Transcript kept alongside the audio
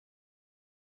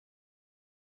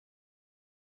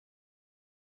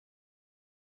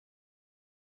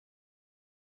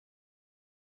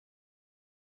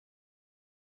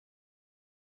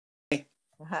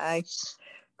Hi.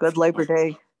 Good Labor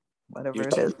Day, whatever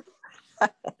it is.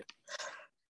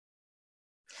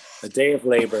 A day of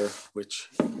labor, which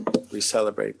we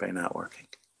celebrate by not working.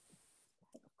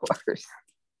 Of course.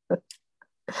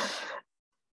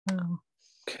 Oh.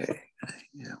 Okay, I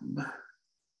am.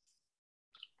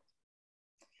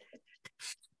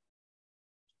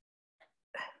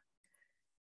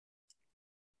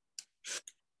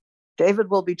 David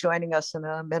will be joining us in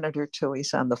a minute or two.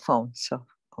 He's on the phone, so.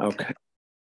 Okay.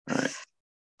 All right.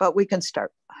 But we can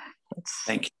start.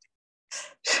 Thank you.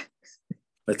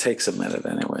 It takes a minute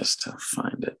anyways to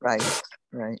find it. Right,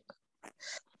 right.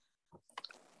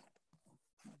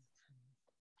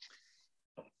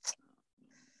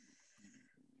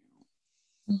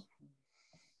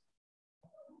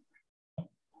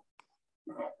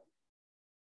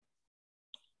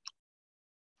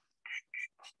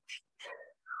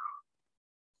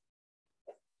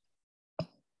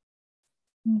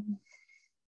 Mm-hmm.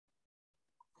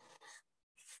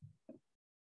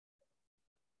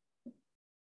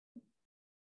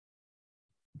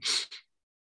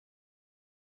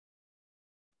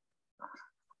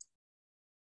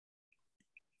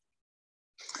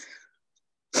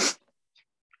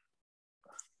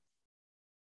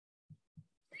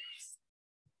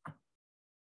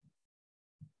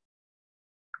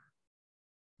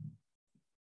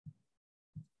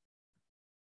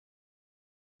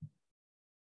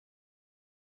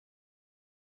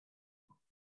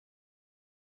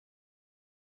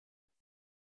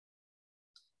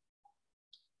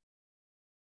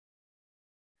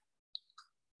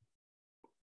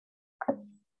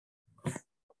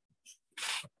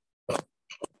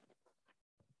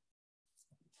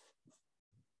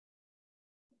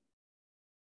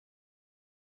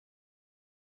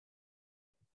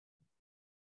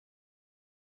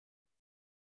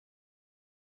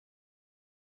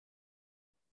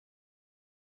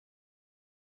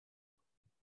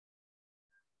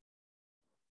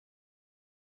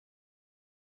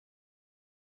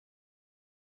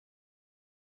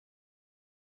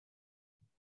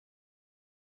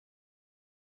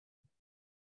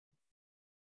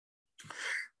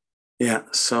 Yeah,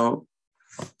 so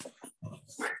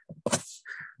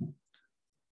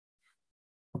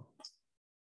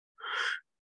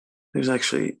there's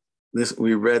actually this,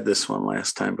 we read this one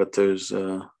last time, but there's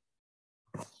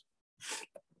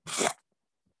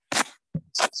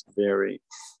it's very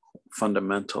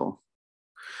fundamental.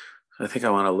 I think I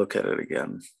want to look at it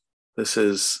again. This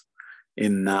is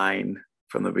in 9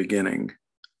 from the beginning.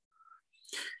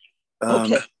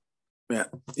 Okay. Yeah,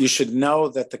 you should know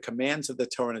that the commands of the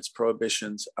Torah and its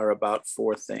prohibitions are about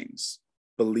 4 things: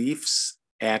 beliefs,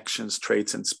 actions,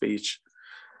 traits, and speech.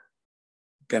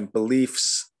 Again,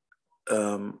 beliefs,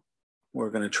 we're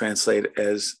going to translate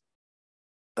as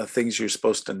things you're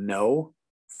supposed to know,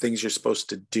 things you're supposed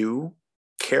to do,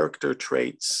 character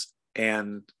traits,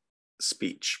 and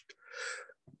speech.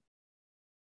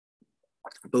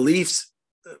 Beliefs,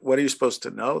 what are you supposed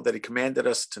to know? That he commanded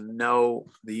us to know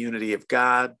the unity of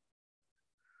God,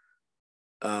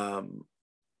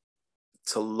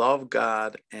 to love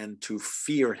God and to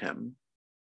fear him.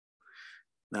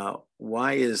 Now,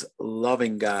 why is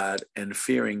loving God and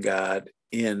fearing God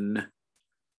in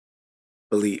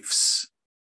beliefs?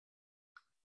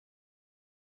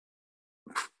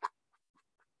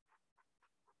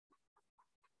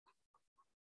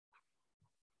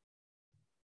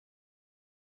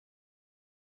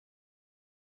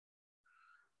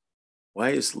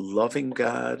 Why is loving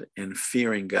God and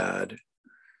fearing God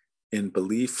in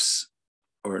beliefs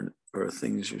or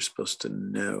things you're supposed to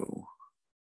know?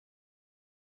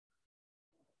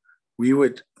 We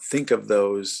would think of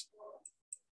those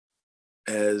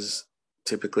as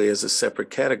typically as a separate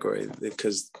category,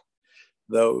 because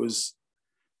those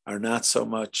are not so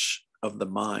much of the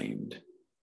mind,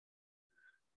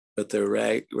 but they're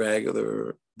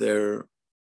regular, they're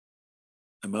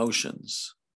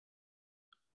emotions.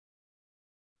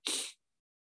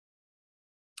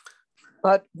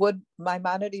 But would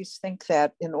Maimonides think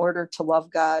that in order to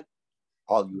love God,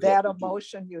 that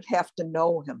emotion, you'd have to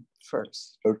know him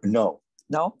first? No.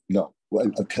 No? No.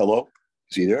 Hello?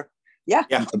 Is he there? Yeah.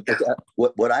 Yeah.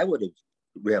 What I would have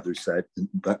rather said,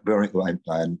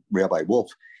 on Rabbi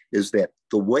Wolf, is that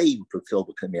the way you fulfill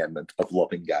the commandment of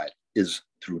loving God is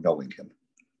through knowing him.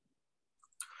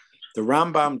 The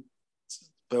Rambam,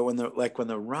 but when the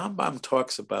Rambam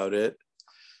talks about it,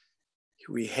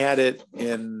 we had it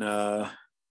in,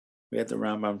 we had the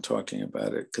Rambam talking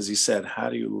about it because he said, how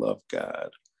do you love God?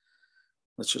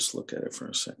 Let's just look at it for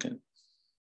a second.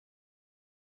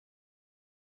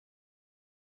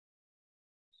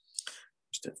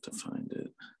 Just have to find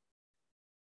it.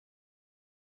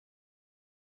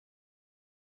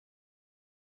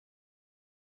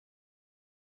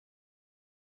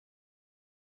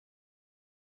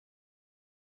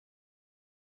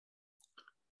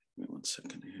 Give me 1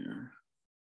 second here.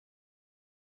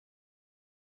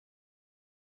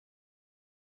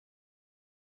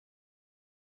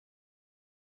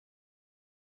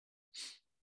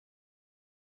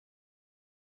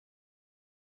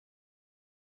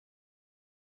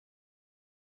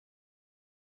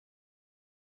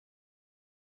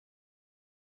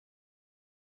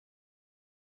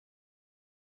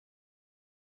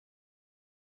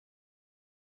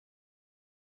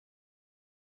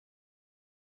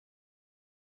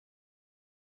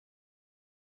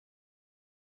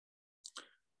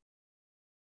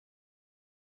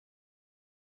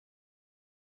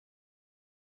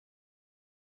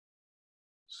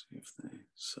 See if they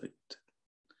cite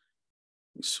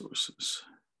these sources.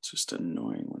 It's just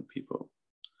annoying when people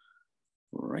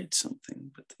write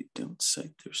something, but they don't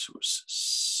cite their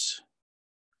sources.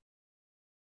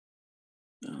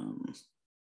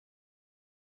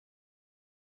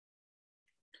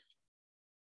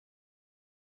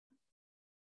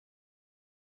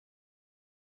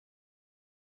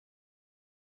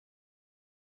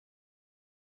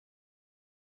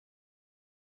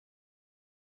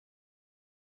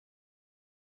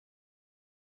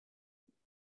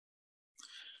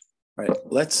 All right,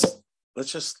 let's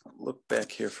just look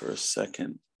back here for a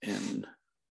second and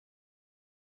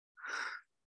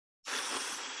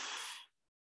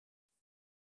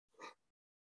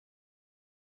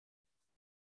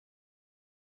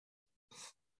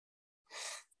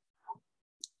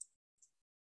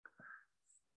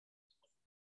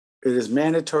it is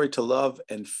mandatory to love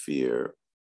and fear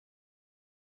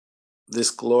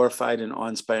this glorified and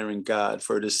awe-inspiring God,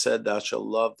 for it is said, thou shalt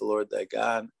love the Lord thy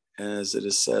God, and as it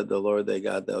is said, the Lord thy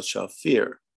God thou shalt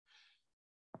fear.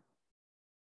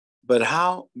 But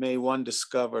how may one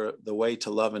discover the way to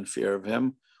love and fear of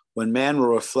him when man will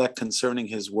reflect concerning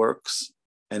his works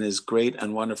and his great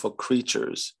and wonderful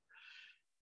creatures,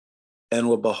 and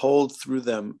will behold through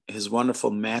them his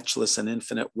wonderful, matchless, and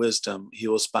infinite wisdom? He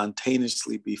will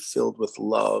spontaneously be filled with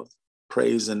love,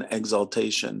 praise, and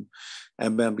exaltation,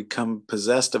 and then become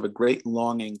possessed of a great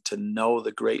longing to know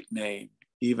the great name,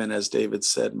 even as David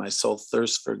said, my soul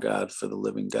thirsts for God, for the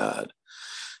living God.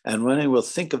 And when he will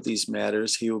think of these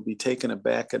matters, he will be taken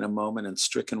aback in a moment and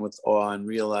stricken with awe, and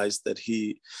realize that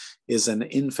he is an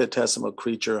infinitesimal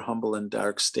creature, humble and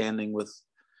dark, standing with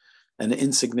an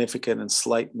insignificant and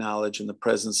slight knowledge in the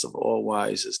presence of all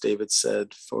wise, as David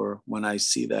said, for when I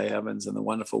see thy heavens and the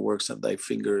wonderful works of thy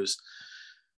fingers,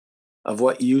 of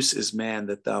what use is man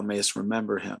that thou mayest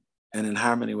remember him? And in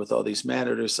harmony with all these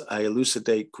matters, I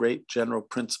elucidate great general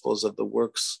principles of the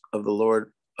works of the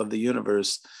Lord of the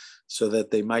universe, so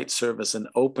that they might serve as an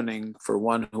opening for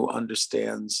one who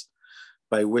understands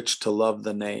by which to love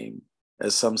the name.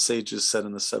 As some sages said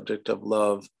on the subject of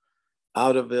love,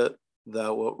 out of it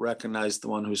thou wilt recognize the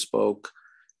one who spoke,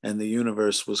 and the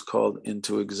universe was called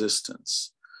into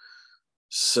existence.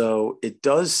 So it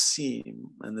does seem,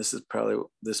 and this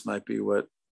might be what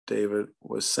David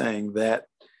was saying, that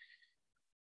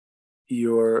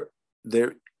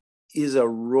there is a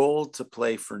role to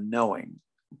play for knowing,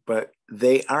 but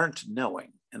they aren't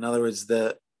knowing. In other words,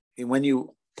 when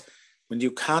you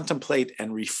contemplate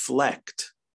and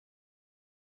reflect,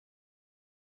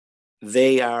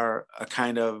 they are a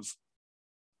kind of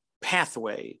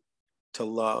pathway to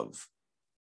love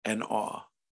and awe,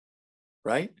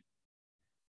 right?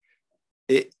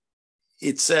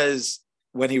 It says,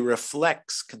 when he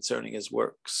reflects concerning his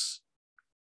works,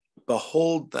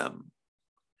 behold them.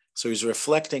 So he's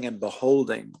reflecting and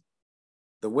beholding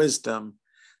the wisdom.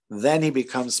 Then he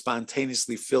becomes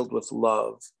spontaneously filled with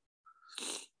love.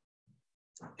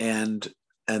 And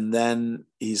then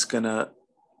he's going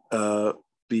to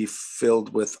be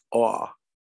filled with awe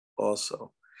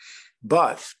also.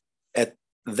 But at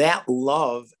that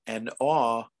love and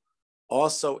awe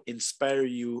also inspire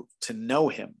you to know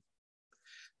him.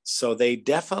 So they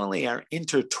definitely are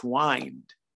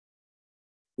intertwined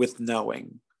with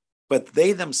knowing, but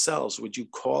they themselves, would you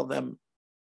call them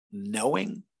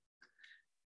knowing?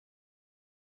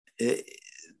 In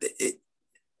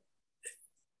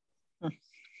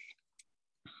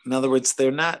other words,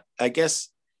 they're not, I guess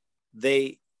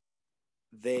they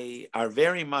are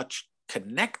very much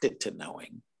connected to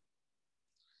knowing.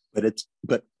 But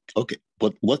okay,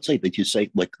 but let's say that you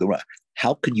say, like,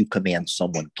 how can you command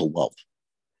someone to love?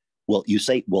 Well, you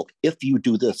say, well, if you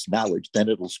do this knowledge, then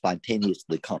it'll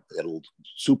spontaneously come. It'll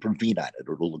supervene on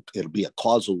it. It'll be a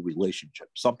causal relationship.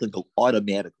 Something will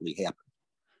automatically happen.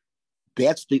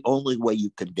 That's the only way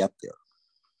you can get there.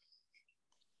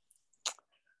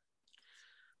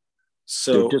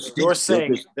 So you're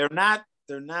saying they're not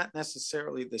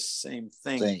necessarily the same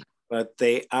thing, but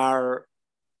they are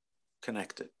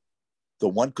connected. The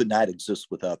one could not exist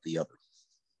without the other.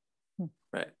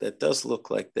 Right. That does look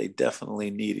like they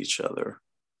definitely need each other.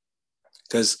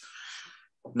 Because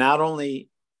not only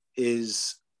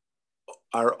is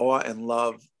our awe and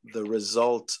love the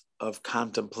result of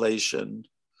contemplation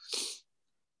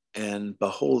and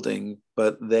beholding,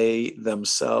 but they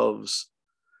themselves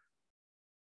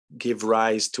give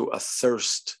rise to a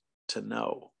thirst to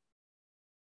know.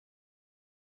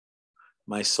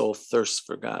 My soul thirsts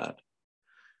for God.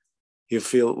 You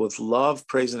feel it with love,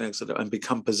 praise, and exit, and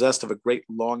become possessed of a great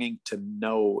longing to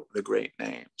know the great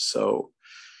name. So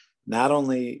not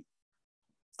only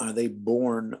are they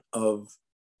born of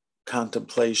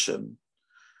contemplation,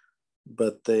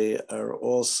 but they are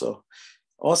also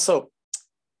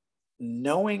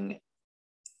knowing,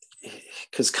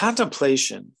 because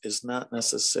contemplation is not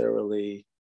necessarily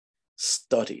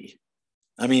study.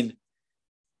 I mean,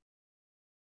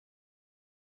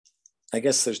 I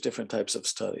guess there's different types of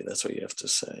study. That's what you have to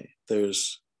say.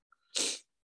 There's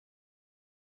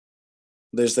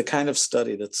the kind of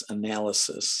study that's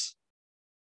analysis.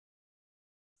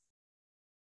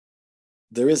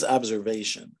 There is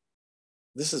observation.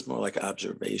 This is more like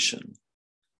observation.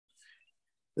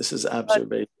 This is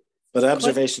observation. But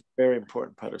observation is a very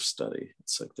important part of study.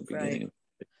 It's like the beginning of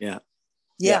it. Yeah.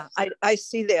 Yeah, I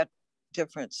see that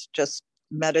difference, just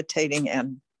meditating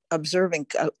and observing.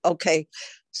 Okay,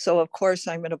 so of course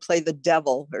I'm going to play the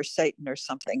devil or Satan or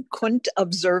something. Couldn't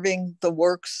observing the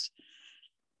works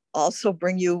also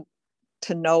bring you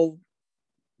to know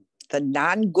the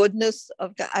non-goodness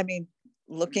of God? I mean,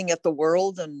 looking at the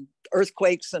world and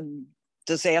earthquakes and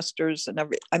disasters and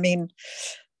everything. I mean,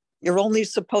 you're only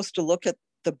supposed to look at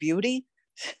the beauty.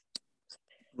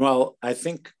 Well, I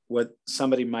think what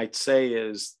somebody might say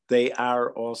is they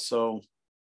are also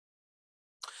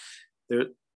there.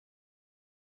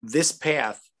 This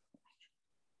path,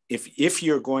 if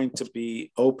you're going to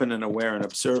be open and aware and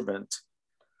observant,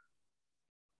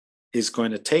 is going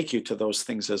to take you to those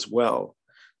things as well.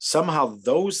 Somehow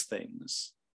those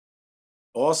things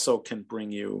also can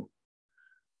bring you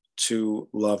to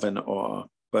love and awe,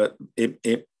 but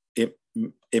it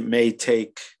may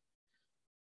take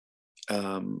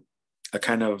a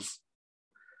kind of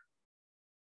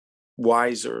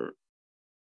wiser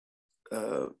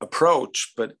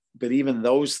approach, but even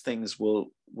those things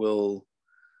will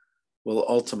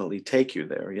ultimately take you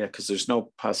there. Yeah, because there's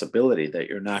no possibility that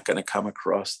you're not going to come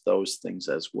across those things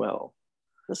as well.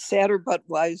 The sadder but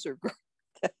wiser.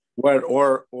 What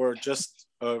or just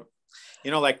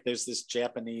like there's this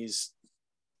Japanese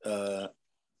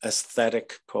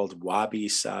aesthetic called wabi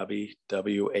sabi,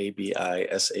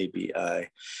 wabi-sabi,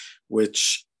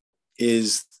 which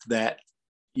is that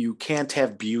you can't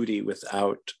have beauty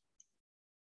without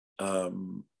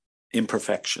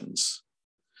imperfections.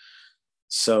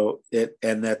 So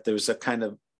that there's a kind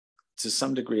of, to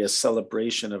some degree, a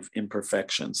celebration of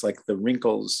imperfections, like the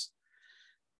wrinkles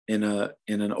in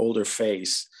an older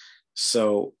face.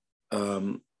 So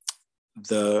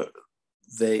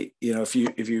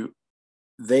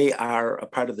they are a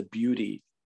part of the beauty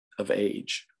of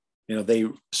age. They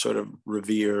sort of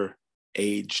revere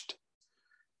aged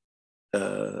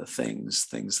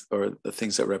things, or the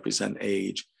things that represent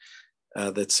age,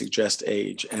 that suggest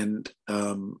age, and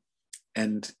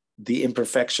the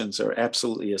imperfections are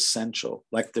absolutely essential.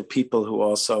 Like the people who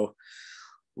also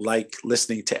like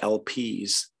listening to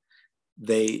LPs,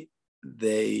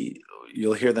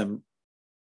 you'll hear them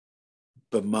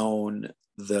bemoan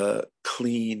the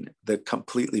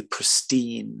completely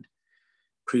pristine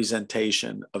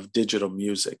presentation of digital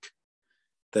music,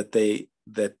 that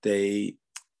they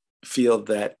feel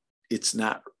that it's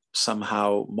not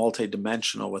somehow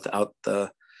multidimensional without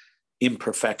the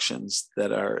imperfections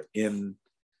that are in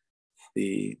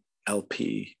the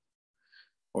LP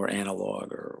or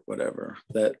analog or whatever,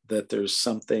 that there's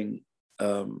something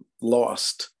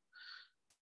lost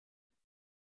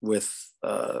with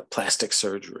plastic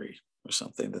surgery or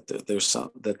something, that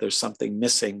there's something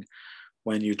missing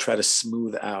when you try to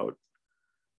smooth out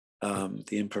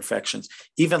the imperfections.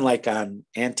 Even like on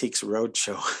Antiques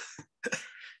Roadshow,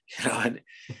 and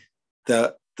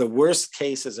the worst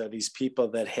cases are these people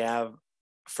that have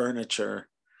furniture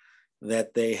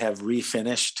that they have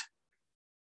refinished,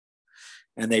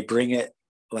 and they bring it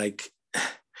like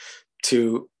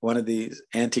to one of these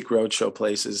Antique Roadshow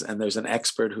places, and there's an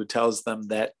expert who tells them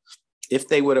that if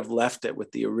they would have left it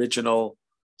with the original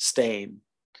stain,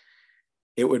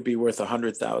 it would be worth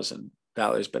 $100,000,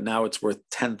 but now it's worth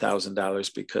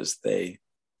 $10,000 because they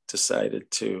decided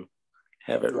to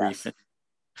have it refinished.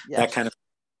 Yes. That kind of.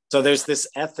 So there's this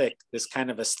ethic, this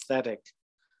kind of aesthetic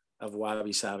of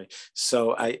wabi sabi.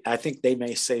 So I think they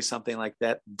may say something like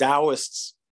that.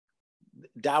 Taoist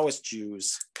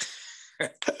Jews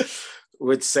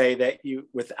would say that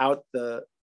without the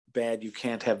bad, you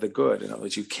can't have the good. In other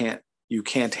words, you can't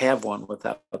have one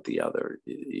without the other.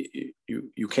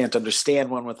 You can't understand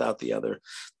one without the other.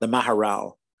 The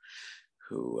Maharal,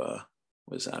 who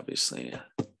was obviously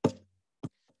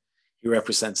he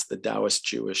represents the Taoist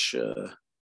Jewish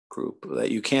group,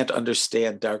 that you can't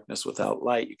understand darkness without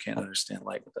light. You can't understand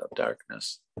light without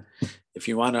darkness. If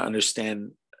you want to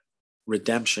understand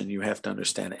redemption, you have to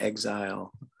understand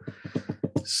exile.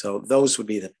 So those would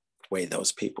be the way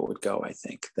those people would go, I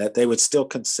think, that they would still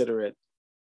consider it,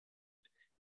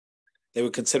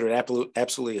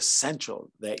 absolutely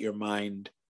essential that your mind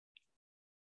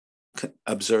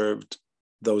observed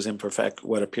those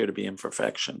what appear to be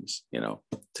imperfections,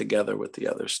 together with the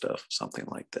other stuff, something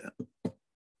like that.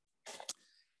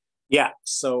 Yeah,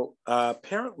 so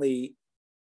apparently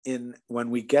when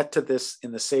we get to this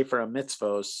in the Sefer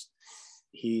HaMitzvos,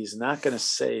 he's not going to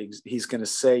say, he's going to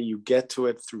say you get to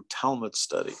it through Talmud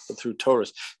study, through Torah,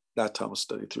 not Talmud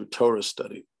study, through Torah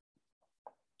study.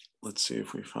 Let's see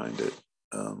if we find it.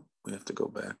 We have to go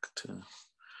back to...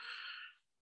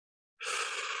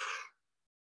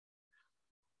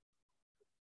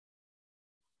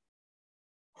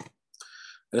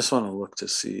 I just want to look to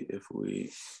see if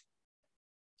we...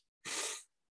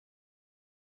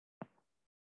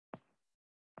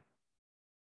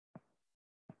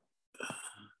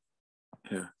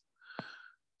 Here.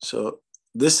 So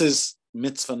this is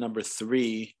mitzvah number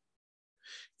 3.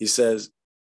 He says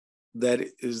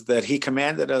that he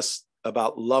commanded us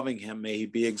about loving him, may he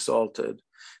be exalted.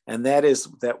 And that is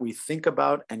that we think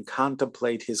about and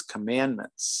contemplate his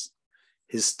commandments,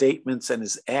 his statements and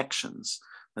his actions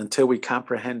until we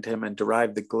comprehend him and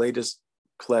derive the greatest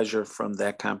pleasure from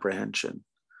that comprehension.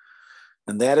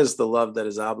 And that is the love that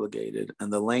is obligated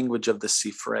and the language of the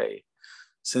Sifrei,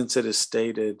 since it is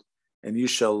stated, and you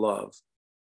shall love.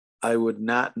 I would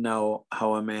not know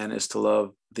how a man is to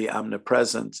love the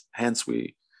omnipresent. Hence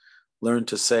we learn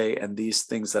to say, and these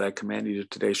things that I command you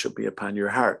today shall be upon your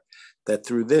heart, that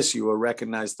through this you will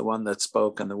recognize the one that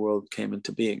spoke and the world came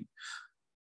into being.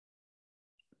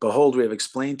 Behold, we have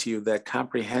explained to you that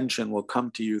comprehension will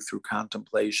come to you through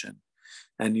contemplation,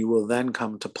 and you will then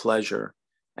come to pleasure,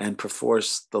 and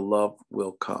perforce the love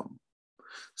will come.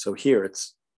 So here it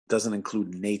doesn't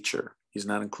include nature. He's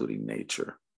not including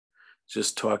nature.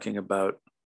 Just talking about,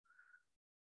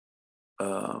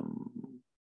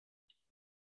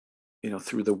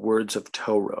 through the words of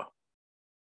Torah.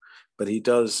 But he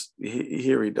does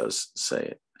say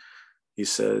it. He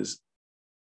says,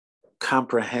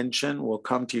 comprehension will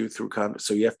come to you through,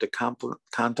 so you have to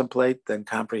contemplate, then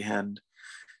comprehend,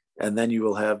 and then you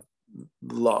will have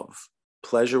love.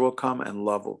 Pleasure will come and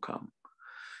love will come.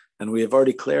 And we have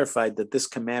already clarified that this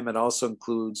commandment also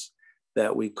includes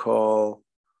that we call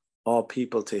all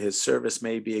people to his service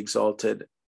may be exalted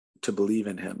to believe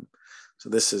in him. So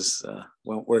this is,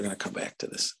 we're going to come back to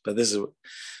this, but this is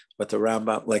what the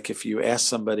Rambam, like if you ask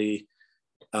somebody,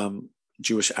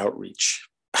 Jewish outreach,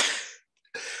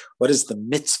 what is the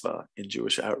mitzvah in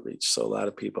Jewish outreach? So a lot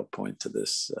of people point to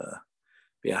this,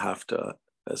 V'ahavta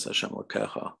es Hashem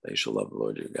Elokecha, they shall love the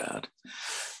Lord your God.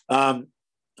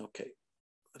 Okay,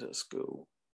 let us go.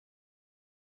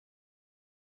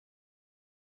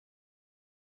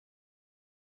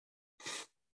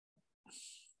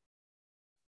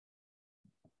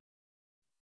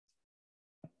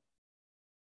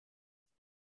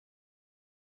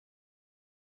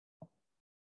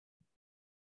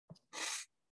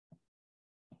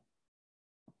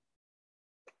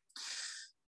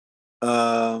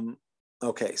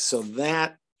 Okay, so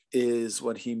that is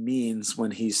what he means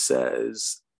when he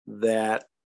says that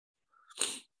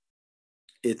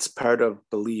it's part of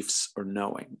beliefs or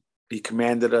knowing. He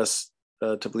commanded us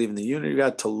to believe in the unity of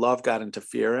God, to love God and to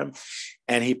fear him.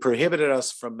 And he prohibited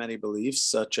us from many beliefs,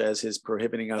 such as his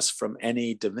prohibiting us from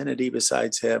any divinity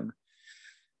besides him.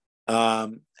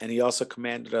 And he also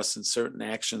commanded us in certain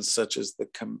actions, such as the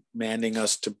commanding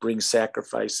us to bring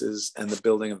sacrifices and the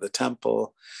building of the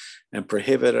temple, and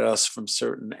prohibited us from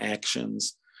certain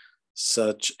actions,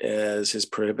 such as his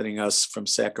prohibiting us from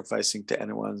sacrificing to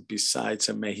anyone besides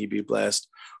him, may he be blessed,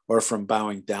 or from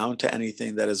bowing down to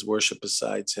anything that is worship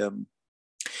besides him.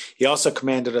 He also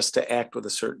commanded us to act with a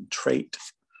certain trait,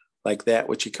 like that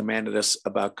which he commanded us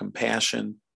about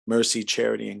compassion, mercy,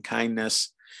 charity, and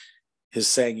kindness. His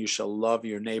saying, you shall love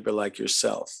your neighbor like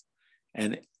yourself.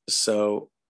 And so,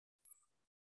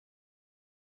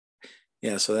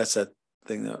 so that's that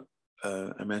thing that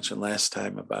I mentioned last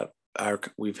time about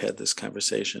we've had this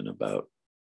conversation about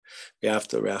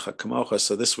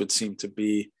So this would seem to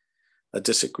be a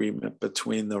disagreement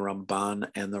between the Ramban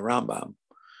and the Rambam,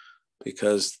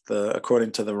 because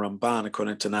according to the Ramban,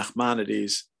 according to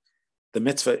Nachmanides, the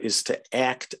mitzvah is to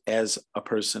act as a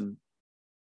person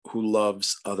who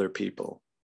loves other people.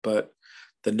 But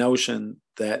the notion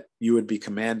that you would be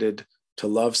commanded to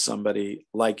love somebody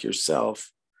like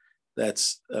yourself,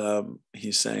 that's,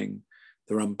 he's saying,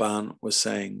 the Ramban was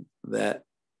saying that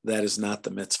that is not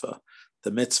the mitzvah.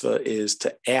 The mitzvah is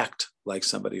to act like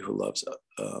somebody who loves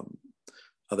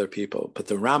other people. But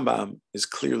the Rambam is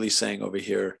clearly saying over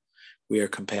here, we are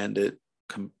commanded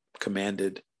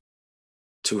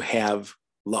to have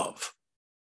love.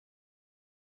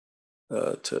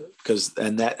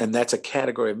 And that's a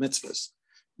category of mitzvahs: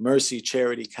 mercy,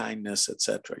 charity, kindness,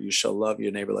 etc. You shall love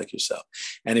your neighbor like yourself.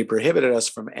 And he prohibited us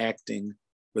from acting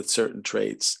with certain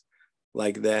traits,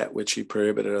 like that which he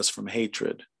prohibited us from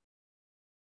hatred.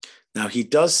 Now he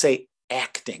does say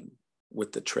acting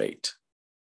with the trait,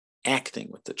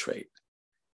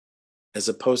 as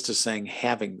opposed to saying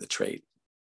having the trait.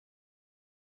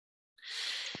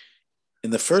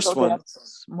 In the first one,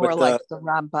 more like the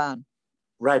Ramban.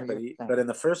 Right, but in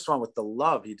the first one with the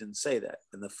love, he didn't say that.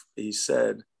 He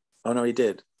said, oh no, he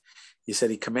did. He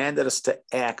said he commanded us to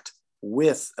act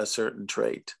with a certain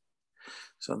trait.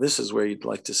 So this is where you'd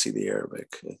like to see the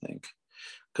Arabic, I think.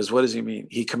 Because what does he mean?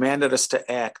 He commanded us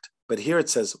to act, but here it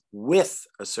says with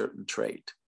a certain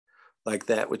trait, like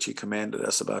that which he commanded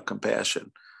us about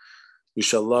compassion. You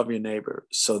shall love your neighbor.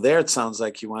 So there it sounds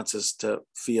like he wants us to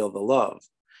feel the love.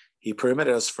 He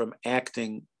permitted us from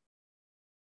acting.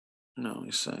 No,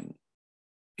 he's saying,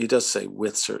 he does say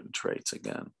with certain traits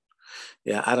again.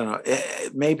 Yeah, I don't know.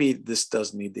 Maybe this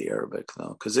does need the Arabic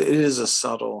though, because it is a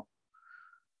subtle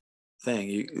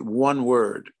thing. One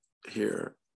word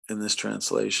here in this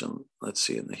translation. Let's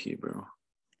see in the Hebrew.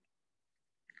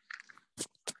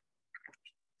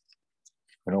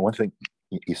 One thing,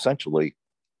 essentially,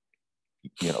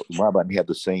 Rambam had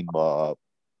the same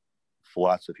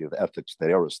philosophy of ethics that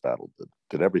Aristotle did,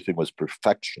 that everything was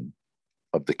perfection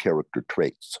of the character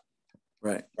traits.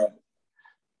 Right.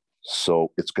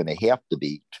 So it's going to have to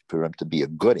be, for him to be a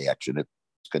good action, it's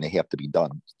going to have to be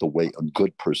done the way a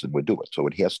good person would do it. So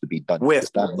it has to be done with.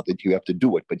 It's not that you have to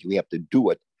do it, but you have to do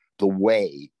it the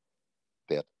way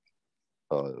that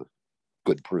a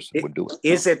good person would do it.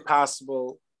 Is it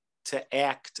possible to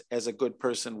act as a good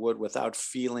person would without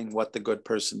feeling what the good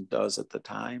person does at the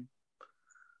time?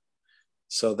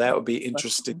 So that would be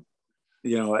interesting.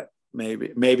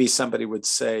 Maybe somebody would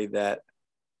say that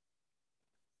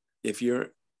if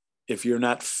you're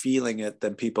not feeling it,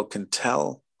 then people can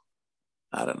tell.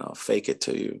 I don't know, fake it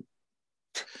till you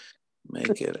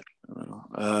make it. I don't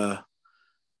know.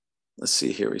 Let's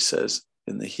see here. He says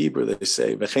in the Hebrew, they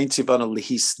say "V'chein tzivanu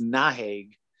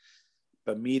lihisnaheg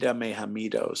b'mida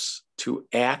mehamidos," to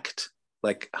act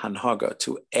like hanhaga,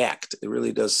 to act. It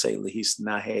really does say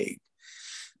lihisnaheg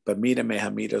b'mida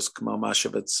mehamidos k'mo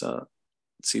mashavetz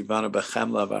tzivanu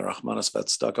b'chemla v'arachmanas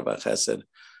v'tzdaka v'chesed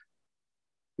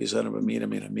v'yizanu b'mida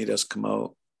mehamidos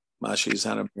k'mo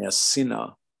mashizanu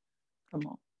b'yasina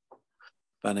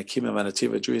v'anakima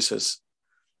v'anativa druisas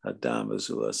Adam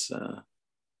v'zulas.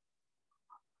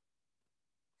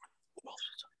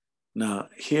 Now,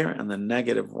 here in the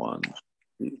negative one,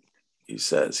 he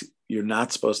says you're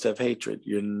not supposed to have hatred.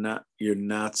 You're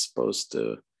not supposed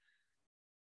to,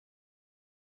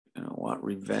 want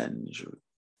revenge or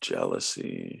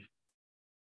jealousy.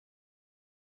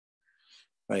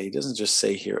 Right? He doesn't just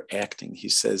say here acting. He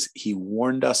says he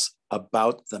warned us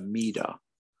about the midah.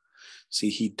 See,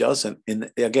 he doesn't.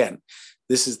 Again,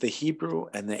 this is the Hebrew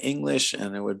and the English,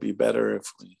 and it would be better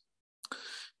if we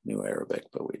knew Arabic,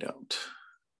 but we don't.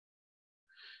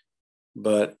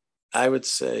 But I would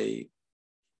say,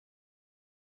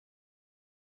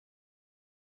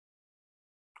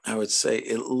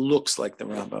 it looks like the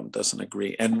Rambam doesn't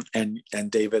agree. And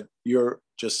David, you're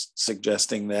just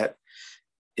suggesting that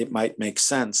it might make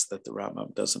sense that the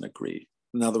Rambam doesn't agree.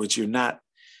 In other words, you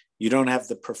don't have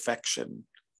the perfection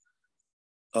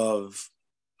of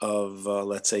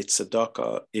let's say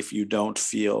tzedakah if you don't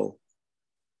feel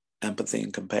empathy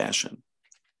and compassion.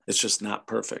 It's just not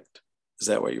perfect. Is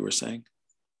that what you were saying?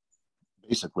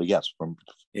 Basically, yes.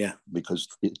 Because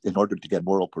in order to get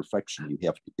moral perfection, you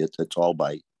have to. It's all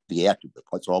by the act of it.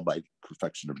 It's all by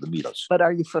perfection of the midos. But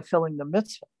are you fulfilling the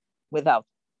mitzvah without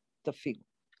the feeling?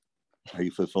 Are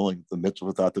you fulfilling the mitzvah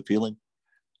without the feeling?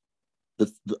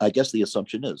 I guess the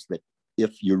assumption is that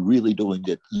if you're really doing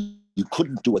it, you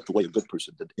couldn't do it the way a good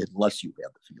person did unless you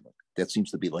have the feeling. That seems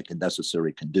to be like a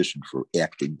necessary condition for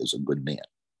acting as a good man.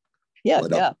 Yeah,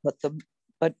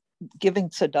 but giving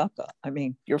tzedakah. I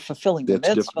mean, you're fulfilling the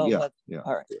That's mitzvah. different. But, Yeah.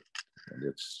 all right. And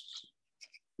it's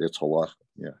halacha.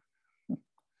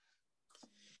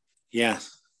 Yeah.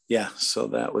 Yeah. So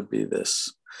that would be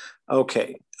this.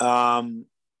 Okay.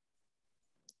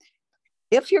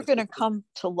 If you're going to come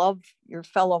to love your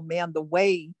fellow man the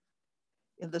way,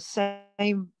 in the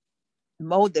same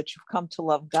mode that you've come to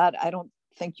love God, I don't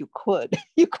think you could.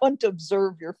 You couldn't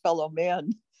observe your fellow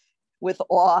man with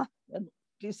awe. And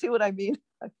do you see what I mean?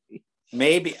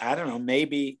 Maybe, I don't know,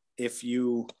 maybe if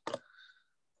you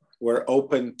were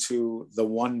open to the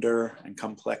wonder and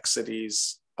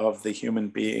complexities of the human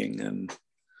being, and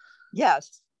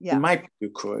yes, yeah,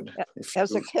 you could.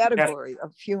 As a category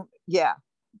of human, yeah,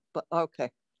 but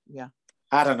okay, yeah.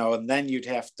 I don't know, and then you'd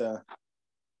have to,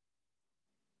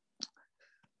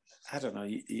 I don't know,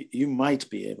 you might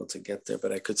be able to get there,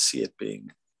 but I could see it being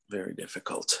very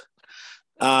difficult.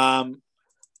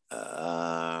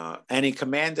 And he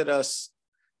commanded us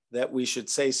that we should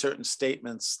say certain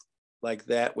statements like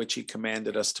that which he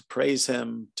commanded us to praise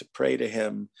him, to pray to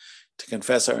him, to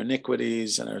confess our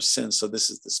iniquities and our sins. So this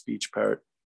is the speech part,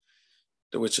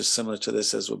 which is similar to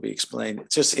this, as will be explained.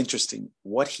 It's just interesting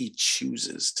what he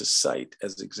chooses to cite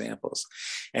as examples.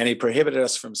 And he prohibited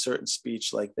us from certain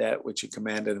speech like that which he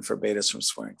commanded, and forbade us from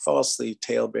swearing falsely,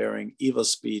 tale-bearing, evil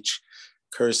speech,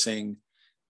 cursing,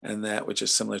 and that which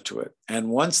is similar to it. And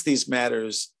once these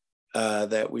matters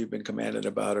that we've been commanded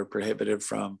about or prohibited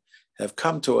from have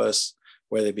come to us,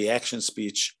 whether they be action,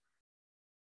 speech,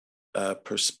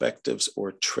 perspectives,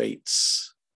 or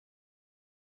traits,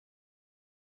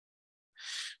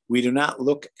 we do not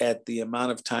look at the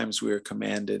amount of times we are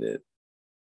commanded it.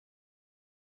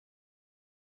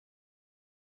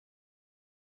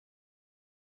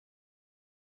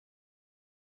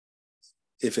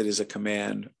 If it is a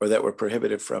command, or that we're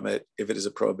prohibited from it, if it is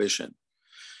a prohibition,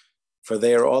 for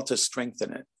they are all to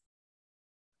strengthen it.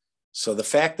 So the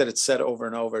fact that it's said over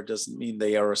and over doesn't mean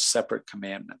they are separate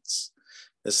commandments.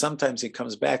 As sometimes he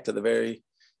comes back to the very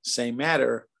same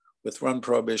matter with one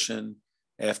prohibition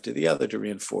after the other to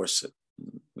reinforce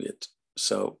it.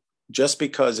 So just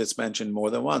because it's mentioned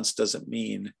more than once doesn't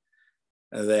mean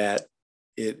that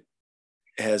it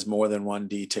has more than one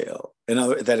detail,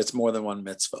 that it's more than one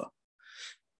mitzvah.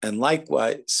 And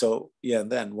likewise, so yeah,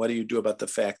 and then what do you do about the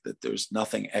fact that there's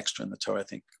nothing extra in the Torah? I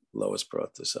think Lois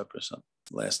brought this up or something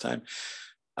last time.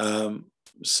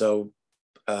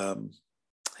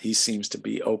 He seems to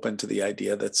be open to the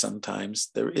idea that sometimes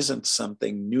there isn't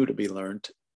something new to be learned,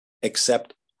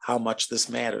 except how much this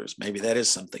matters. Maybe that is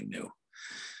something new.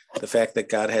 The fact that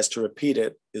God has to repeat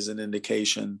it is an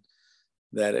indication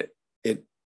that it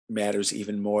matters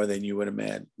even more than you would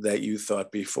imagine, that you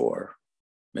thought before.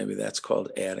 Maybe that's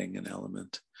called adding an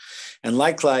element. And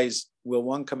likewise, will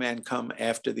one command come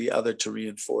after the other to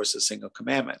reinforce a single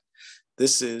commandment?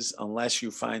 This is, unless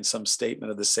you find some statement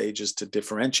of the sages to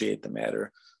differentiate the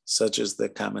matter, such as the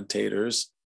commentators,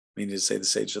 meaning to say the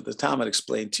sages of the Talmud,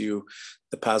 explain to you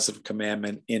the positive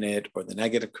commandment in it or the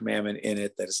negative commandment in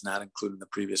it that is not included in the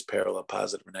previous parallel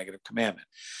positive or negative commandment.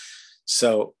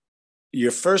 So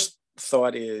your first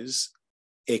thought is,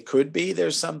 it could be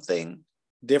there's something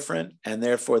different, and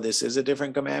therefore this is a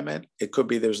different commandment. It could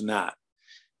be there's not.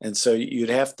 And so you'd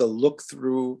have to look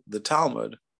through the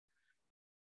Talmud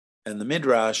and the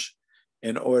Midrash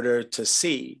in order to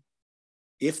see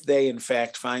if they in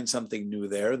fact find something new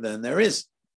there, then there is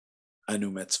a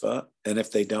new mitzvah. And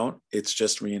if they don't, it's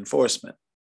just reinforcement.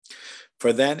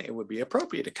 For then it would be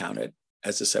appropriate to count it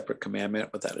as a separate commandment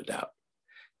without a doubt,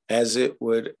 as it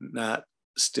would not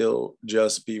still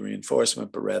just be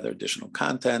reinforcement, but rather additional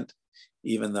content,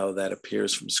 even though that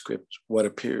appears from script. What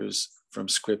appears from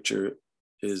scripture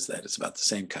is that it's about the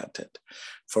same content.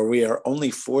 For we are only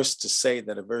forced to say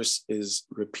that a verse is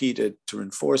repeated to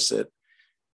reinforce it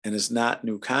and is not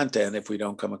new content if we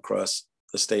don't come across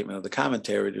the statement of the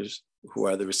commentators, who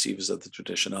are the receivers of the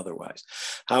tradition otherwise.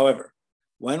 However,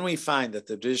 when we find that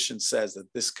the tradition says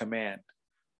that this command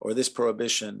or this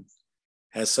prohibition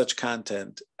has such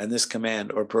content, and this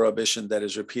command or prohibition that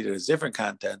is repeated as different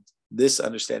content, this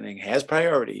understanding has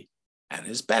priority and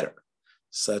is better,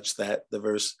 such that the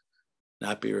verse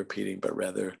not be repeating, but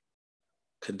rather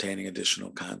containing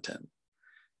additional content.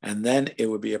 And then it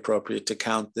would be appropriate to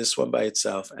count this one by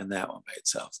itself and that one by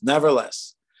itself.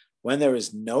 Nevertheless, when there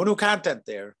is no new content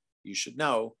there, you should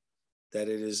know that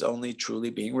it is only truly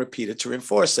being repeated to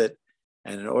reinforce it.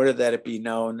 And in order that it be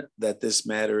known that this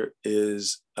matter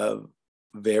is of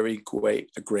very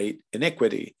great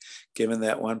iniquity, given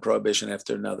that one prohibition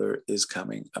after another is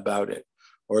coming about it,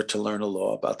 or to learn a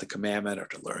law about the commandment, or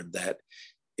to learn that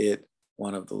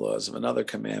one of the laws of another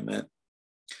commandment,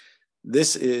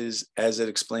 This is, as it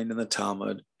explained in the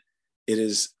Talmud, it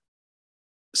is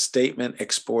statement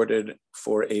exported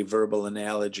for a verbal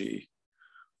analogy,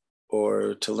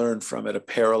 or to learn from it a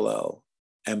parallel.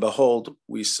 And behold,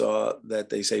 we saw that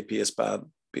they say peace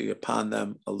be upon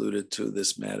them alluded to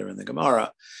this matter in the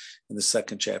Gemara in the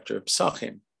second chapter of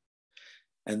Psachim.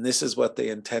 And this is what they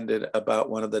intended about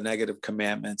one of the negative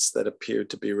commandments that appeared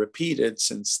to be repeated,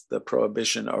 since the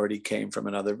prohibition already came from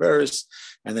another verse,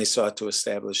 and they sought to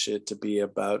establish it to be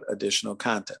about additional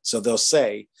content. So they'll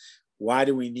say, why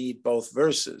do we need both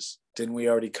verses? Didn't we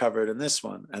already cover it in this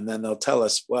one? And then they'll tell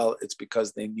us, well, it's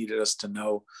because they needed us to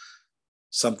know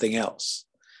something else.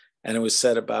 And it was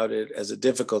said about it as a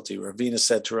difficulty. Ravina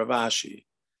said to Rav Ashi,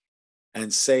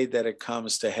 and say that it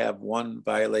comes to have one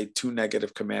violate two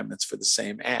negative commandments for the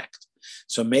same act.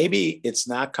 So maybe it's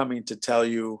not coming to tell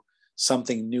you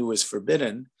something new is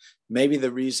forbidden. Maybe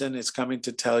the reason it's coming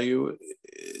to tell you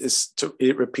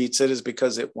it repeats it is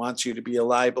because it wants you to be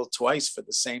liable twice for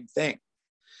the same thing.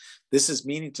 This is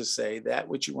meaning to say that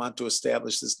which you want to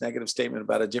establish this negative statement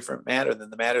about a different matter than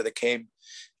the matter that came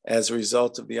as a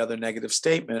result of the other negative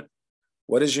statement.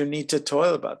 What is your need to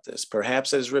toil about this?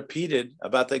 Perhaps it is repeated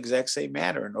about the exact same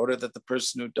matter in order that the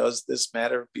person who does this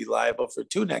matter be liable for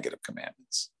two negative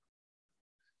commandments.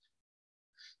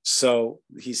 So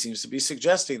he seems to be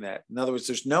suggesting that. In other words,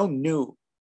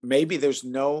 maybe there's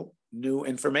no new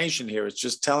information here. It's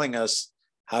just telling us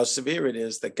how severe it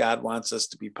is that God wants us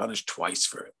to be punished twice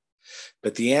for it.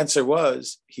 But the answer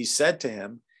was, he said to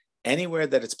him, anywhere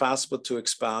that it's possible to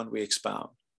expound, we expound.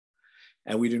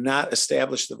 And we do not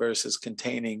establish the verses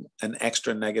containing an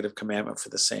extra negative commandment for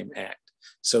the same act.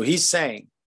 So he's saying,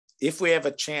 if we have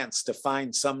a chance to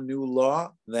find some new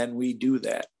law, then we do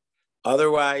that.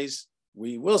 Otherwise,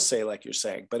 we will say like you're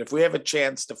saying. But if we have a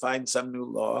chance to find some new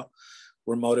law,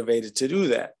 we're motivated to do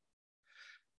that.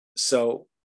 So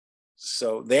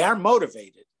they are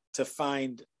motivated to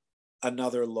find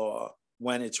another law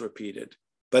when it's repeated.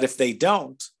 But if they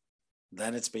don't,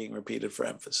 then it's being repeated for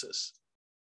emphasis.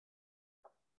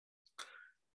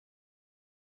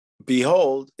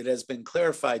 Behold, it has been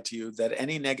clarified to you that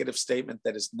any negative statement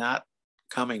that is not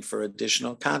coming for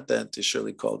additional content is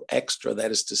surely called extra.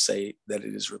 That is to say that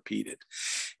it is repeated.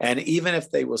 And even if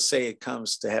they will say it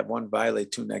comes to have one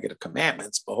violate two negative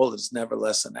commandments, behold, it's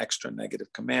nevertheless an extra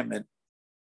negative commandment,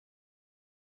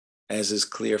 as is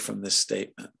clear from this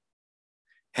statement.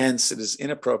 Hence, it is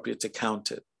inappropriate to count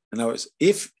it. In other words,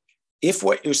 if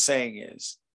what you're saying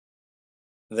is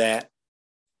that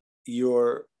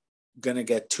you're going to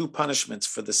get two punishments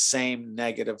for the same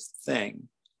negative thing,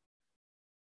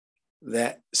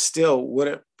 that still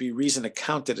wouldn't be reason to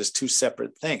count it as two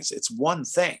separate things. It's one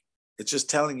thing. It's just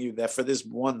telling you that for this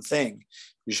one thing,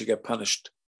 you should get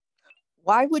punished.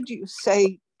 Why would you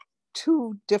say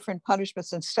two different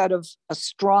punishments instead of a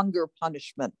stronger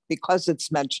punishment because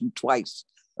it's mentioned twice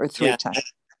or three times?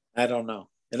 I don't know.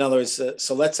 In other words,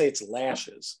 so let's say it's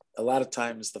lashes. A lot of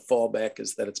times the fallback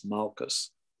is that it's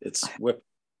malchus. It's whip.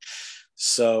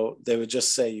 So they would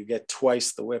just say you get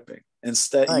twice the whipping.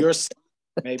 Instead, right. You're saying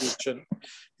maybe it shouldn't.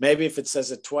 Maybe if it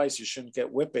says it twice, you shouldn't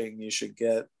get whipping. You should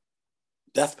get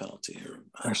death penalty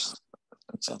or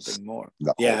something more.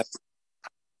 No. Yeah,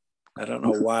 I don't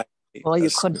know why. Well, you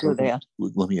couldn't do that.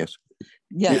 Let me ask.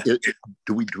 Yeah.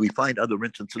 Do we find other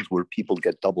instances where people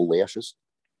get double lashes?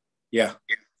 Yeah.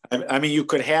 I mean, you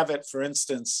could have it, for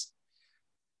instance,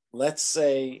 let's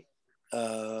say,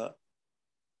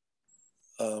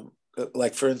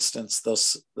 like for instance,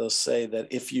 they'll say that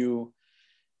if you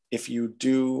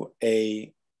do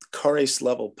a chorus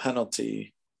level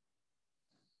penalty,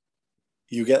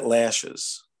 you get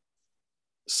lashes.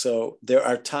 So there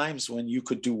are times when you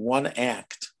could do one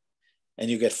act and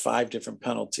you get 5 different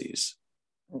penalties.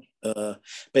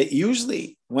 But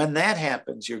usually when that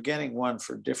happens, you're getting one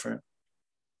for different.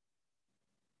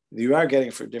 You are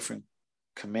getting for different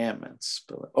commandments.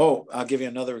 But, I'll give you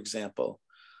another example.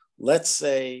 Let's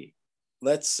say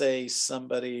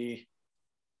somebody,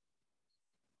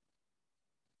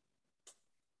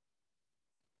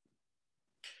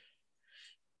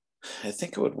 I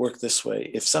think it would work this way.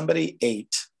 If somebody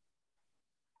ate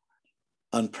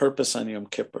on purpose on Yom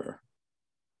Kippur,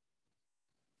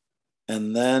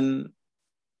 and then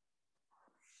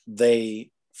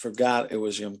they forgot it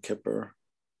was Yom Kippur,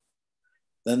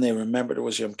 then they remembered it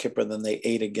was Yom Kippur, then they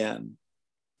ate again.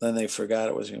 Then they forgot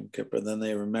it was Yom Kippur. Then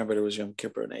they remembered it was Yom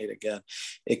Kippur and ate again.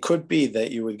 It could be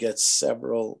that you would get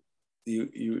several,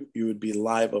 you would be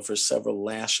liable for several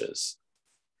lashes,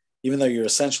 even though you're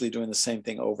essentially doing the same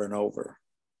thing over and over.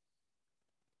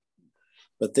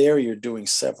 But there you're doing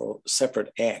several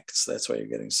separate acts. That's why you're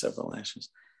getting several lashes.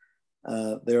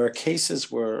 There are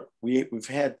cases where we've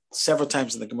had several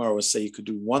times in the Gemara where say you could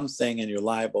do one thing and you're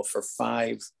liable for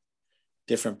 5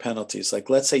 different penalties. Like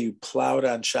let's say you plowed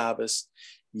on Shabbos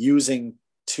using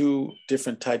 2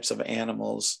 different types of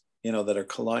animals, that are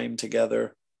colliding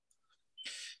together.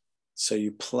 So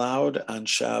you plowed on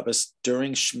Shabbos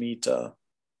during Shemitah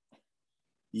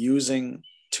using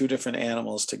 2 different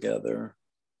animals together.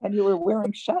 And you were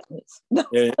wearing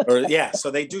shatnez.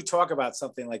 So they do talk about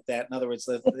something like that. In other words,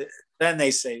 then they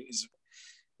say,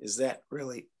 is that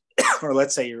really, or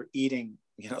let's say you're eating,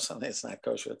 something that's not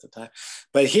kosher at the time.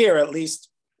 But here, at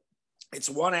least, it's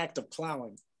one act of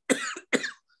plowing.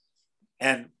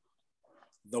 And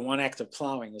the one act of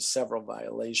plowing is several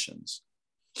violations.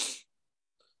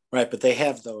 Right, but they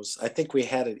have those. I think we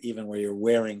had it even where you're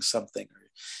wearing something.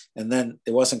 And then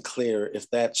it wasn't clear if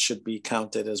that should be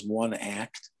counted as one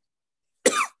act,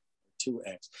 2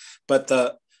 acts. But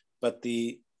the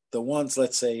ones,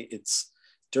 let's say it's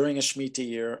during a Shemitah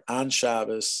year on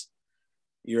Shabbos,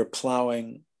 you're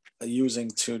plowing using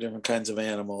 2 different kinds of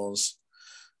animals.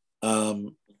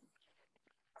 So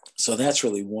that's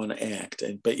really one act,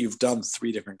 but you've done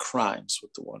 3 different crimes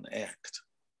with the one act.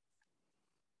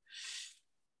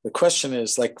 The question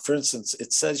is, like, for instance,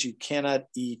 it says you cannot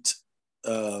eat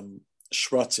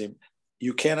shrotzim.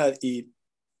 You cannot eat,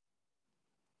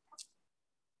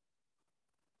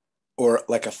 or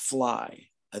like a fly.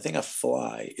 I think a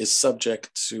fly is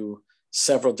subject to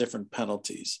several different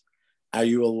penalties. Are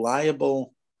you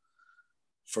liable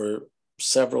for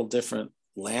several different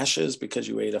lashes because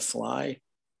you ate a fly?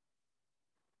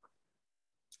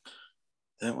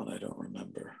 That one I don't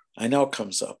remember. I know it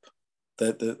comes up.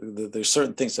 That there's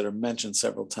certain things that are mentioned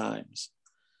several times.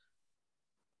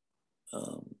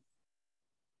 I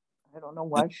don't know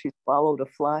why she swallowed a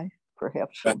fly.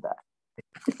 Perhaps she'll die.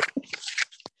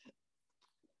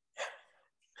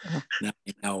 Now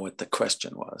you know what the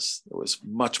question was. It was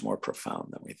much more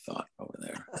profound than we thought over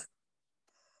there.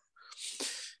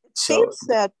 It seems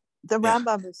that the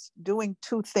Rambam is doing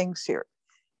 2 things here.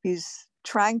 He's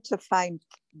trying to find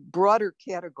broader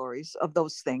categories of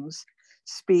those things: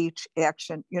 speech,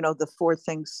 action, the 4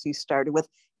 things he started with,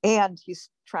 and he's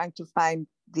trying to find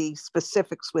the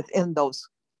specifics within those,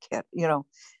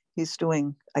 he's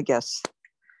doing, I guess,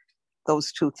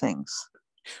 those 2 things.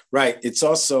 Right. It's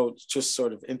also just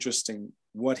sort of interesting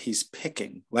what he's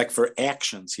picking. Like for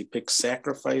actions, he picks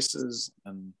sacrifices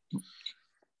and,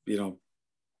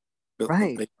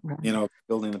 right.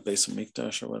 Building the base of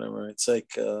Mikdash or whatever. It's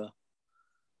like,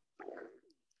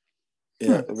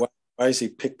 why is he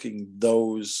picking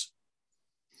those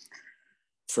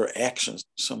for actions?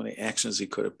 So many actions he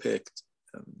could have picked.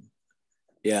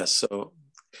 So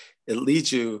it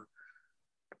leads you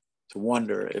to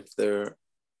wonder if there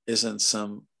isn't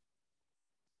something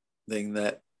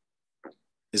that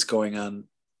is going on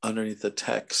underneath the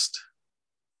text.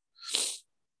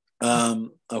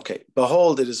 Okay.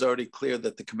 Behold, it is already clear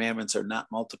that the commandments are not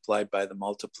multiplied by the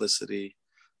multiplicity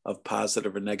of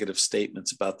positive or negative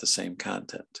statements about the same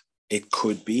content. It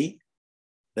could be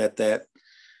that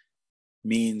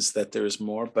means that there's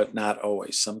more, but not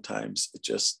always. Sometimes it's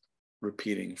just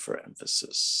repeating for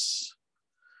emphasis.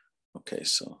 Okay,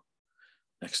 so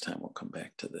next time we'll come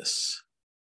back to this.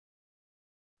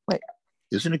 Wait,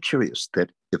 isn't it curious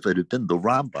that if it had been the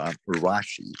Rambam or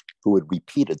Rashi who had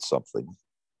repeated something,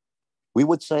 we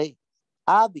would say,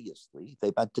 obviously,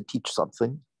 they meant to teach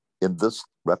something in this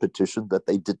repetition that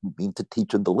they didn't mean to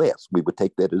teach in the last. We would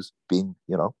take that as being,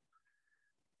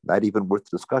 not even worth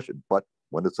discussion. But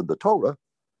when it's in the Torah,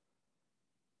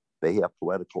 they have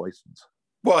poetic license.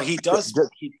 Well, he does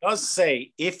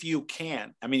say, if you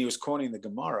can. I mean, he was quoting the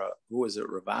Gemara. Who was it,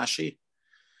 Rav Ashi?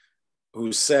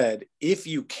 Who said, if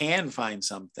you can find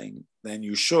something, then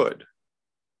you should.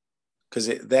 Because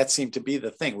that seemed to be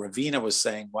the thing. Ravina was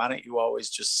saying, why don't you always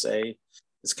just say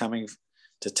it's coming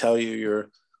to tell you you're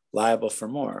liable for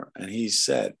more? And he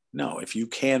said, no, if you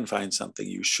can find something,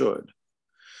 you should.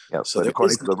 Yeah, so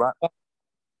according to the Rambam.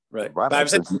 Right. But I'm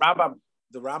saying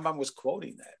the Rambam was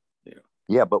quoting that.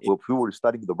 Yeah, but if we were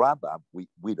studying the Rambam,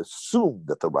 we'd assume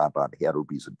that the Rambam had a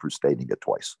reason for stating it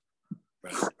twice.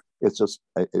 Right. It's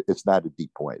not a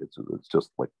deep point. It's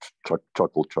just like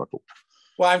chuckle.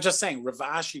 Well, I'm just saying, Rav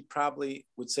Ashi probably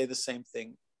would say the same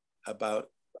thing about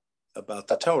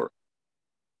the Torah.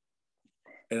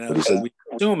 And we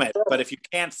assume it, but if you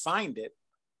can't find it,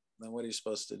 then what are you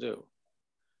supposed to do?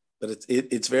 But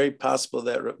it's very possible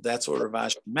that that's what Rav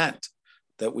Ashi meant,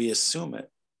 that we assume it,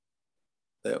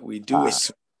 that we do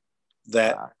assume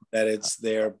that it's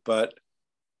there, but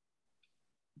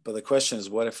the question is,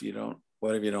 what if you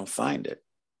don't find it?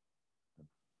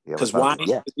 Because why?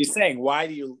 Yeah. He's saying, why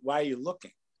are you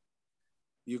looking?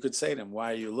 you could say to him,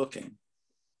 why are you looking?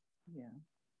 Yeah.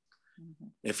 Mm-hmm.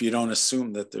 If you don't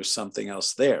assume that there's something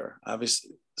else there,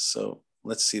 obviously. So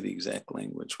let's see the exact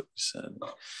language, what you said.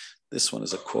 This one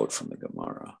is a quote from the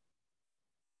Gemara.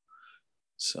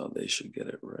 So they should get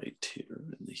it right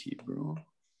here in the Hebrew.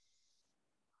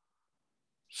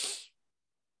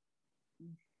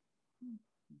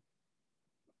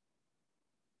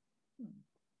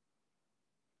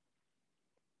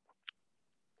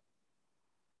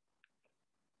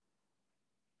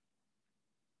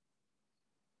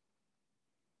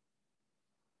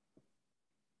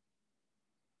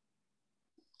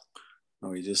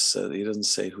 No, he just said, he doesn't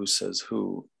say who says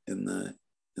who in the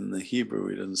Hebrew.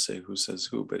 He doesn't say who says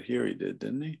who, but here he did,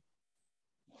 didn't he?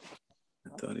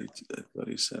 I thought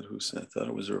he said who said. I thought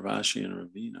it was Rav Ashi and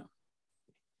Ravina.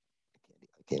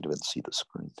 I can't even see the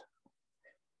screen.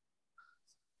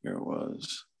 Here it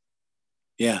was.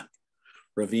 Yeah,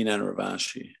 Ravina and Rav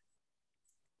Ashi.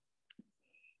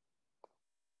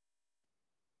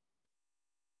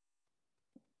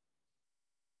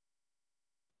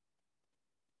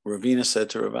 Ravina said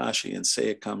to Rav Ashi, and say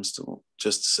it comes to,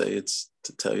 just say it's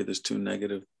to tell you there's two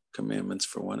negative commandments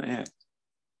for one act.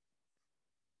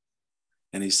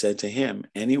 And he said to him,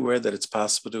 anywhere that it's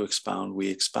possible to expound, we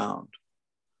expound.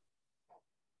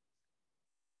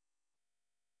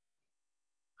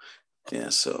 Yeah,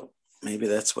 so maybe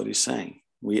that's what he's saying.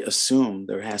 We assume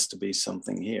there has to be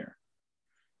something here.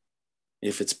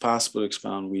 If it's possible to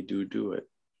expound, we do it.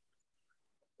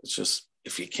 It's just,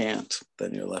 if you can't,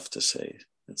 then you're left to say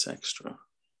it's extra.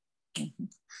 Mm-hmm.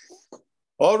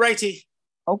 All righty.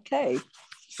 Okay.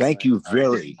 Thank you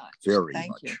very, very Thank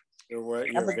much. you. You're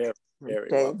very, very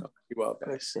welcome. Be well,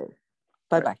 guys.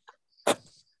 Bye-bye.